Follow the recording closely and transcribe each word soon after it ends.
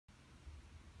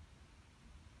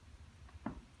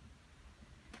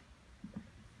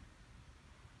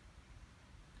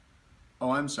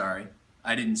Oh, I'm sorry.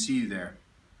 I didn't see you there.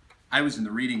 I was in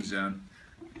the reading zone.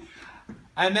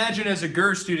 I imagine as a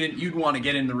GER student, you'd want to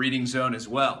get in the reading zone as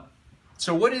well.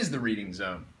 So what is the reading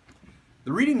zone?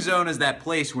 The reading zone is that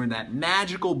place where that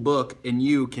magical book and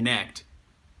you connect,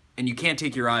 and you can't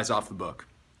take your eyes off the book.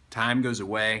 Time goes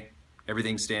away,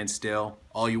 everything stands still,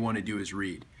 all you want to do is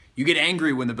read. You get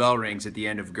angry when the bell rings at the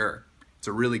end of GER. It's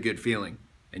a really good feeling,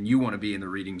 and you want to be in the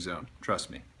reading zone,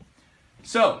 trust me.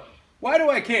 So, why do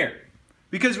I care?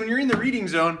 Because when you're in the reading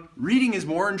zone, reading is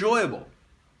more enjoyable.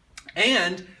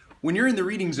 And when you're in the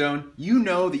reading zone, you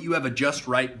know that you have a just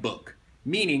right book,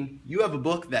 meaning you have a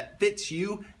book that fits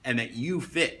you and that you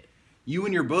fit. You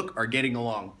and your book are getting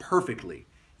along perfectly.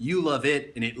 You love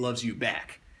it and it loves you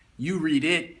back. You read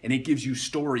it and it gives you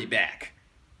story back.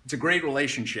 It's a great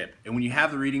relationship. And when you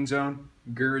have the reading zone,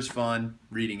 GER is fun,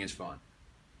 reading is fun.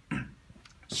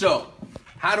 So,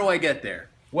 how do I get there?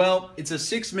 Well, it's a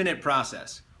 6-minute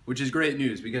process, which is great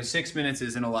news because 6 minutes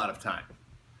isn't a lot of time.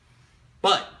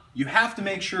 But you have to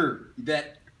make sure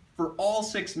that for all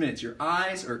 6 minutes, your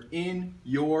eyes are in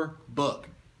your book.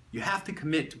 You have to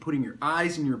commit to putting your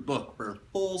eyes in your book for a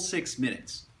full 6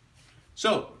 minutes.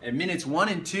 So, at minutes 1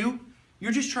 and 2,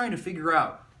 you're just trying to figure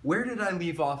out, where did I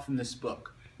leave off in this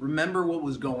book? Remember what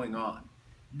was going on.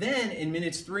 Then, in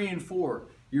minutes 3 and 4,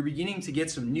 you're beginning to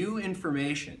get some new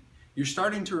information. You're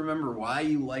starting to remember why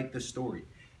you like the story.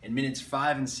 In minutes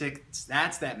 5 and 6,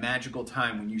 that's that magical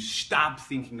time when you stop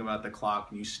thinking about the clock,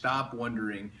 when you stop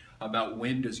wondering about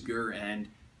when does GER end.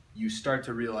 You start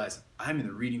to realize, I'm in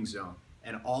the reading zone,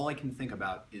 and all I can think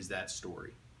about is that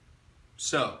story.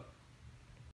 So,